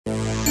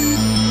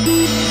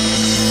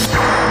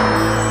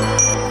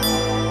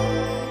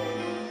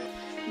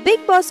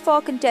Boss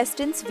 4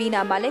 contestants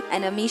Veena Mallik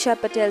and Amisha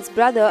Patel's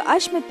brother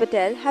Ashmit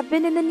Patel have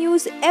been in the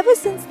news ever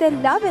since their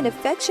love and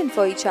affection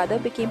for each other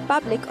became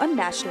public on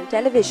national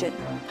television.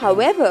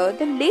 However,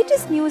 the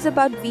latest news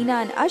about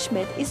Veena and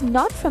Ashmit is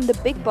not from the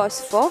Bigg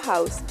Boss 4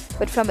 house,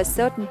 but from a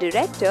certain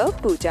director,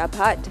 Pooja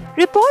Bhatt.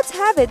 Reports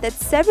have it that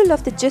several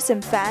of the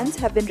Jism fans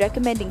have been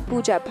recommending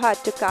Pooja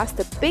Bhatt to cast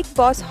the Bigg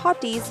Boss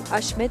hotties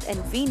Ashmit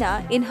and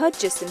Veena in her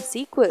Jism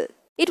sequel.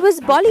 It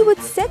was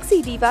Bollywood's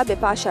sexy diva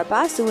Bipasha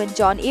Basu and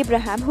John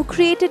Abraham who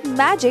created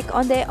magic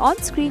on their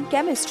on-screen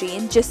chemistry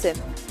in Jism.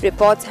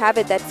 Reports have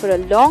it that for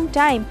a long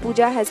time,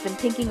 Pooja has been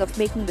thinking of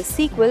making the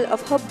sequel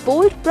of her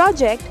bold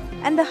project,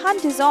 and the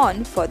hunt is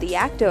on for the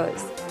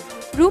actors.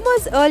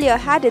 Rumors earlier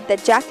had it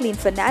that Jacqueline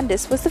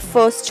Fernandez was the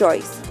first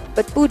choice,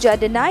 but Pooja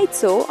denied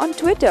so on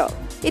Twitter.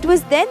 It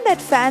was then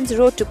that fans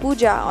wrote to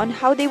Pooja on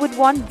how they would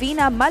want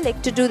Veena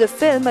Mallik to do the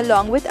film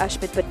along with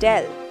Ashmit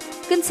Patel.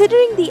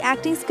 Considering the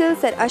acting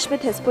skills that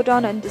Ashmit has put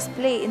on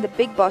display in the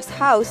Bigg Boss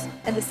house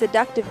and the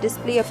seductive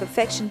display of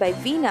affection by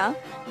Veena,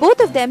 both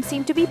of them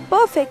seem to be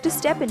perfect to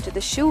step into the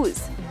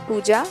shoes.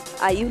 Pooja,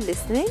 are you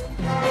listening?